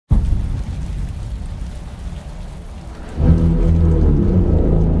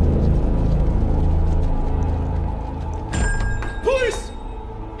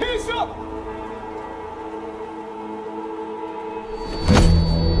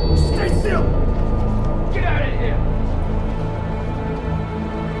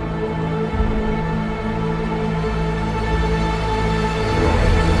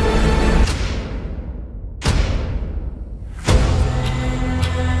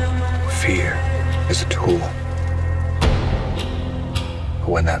fear is a tool. But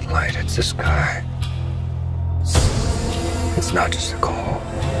when that light hits the sky, it's not just a call.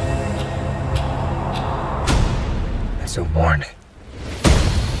 It's a warning.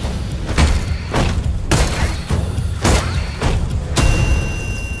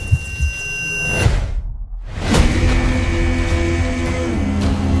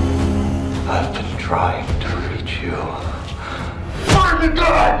 I've been trying to reach you. Find the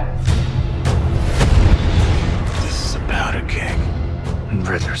God! This is about a king, and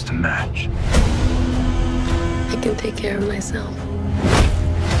Riddler's the match. I can take care of myself.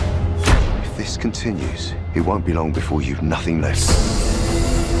 If this continues, it won't be long before you've nothing left.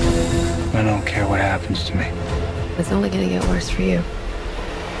 I don't care what happens to me. It's only gonna get worse for you.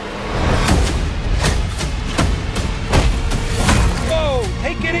 Whoa,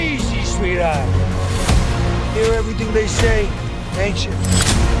 take it easy, sweetheart. Hear everything they say, ain't you?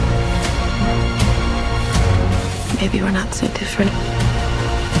 Maybe we're not so different.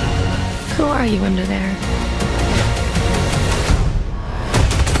 Who are you under there?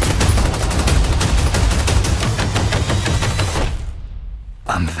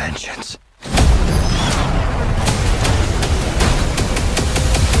 I'm vengeance.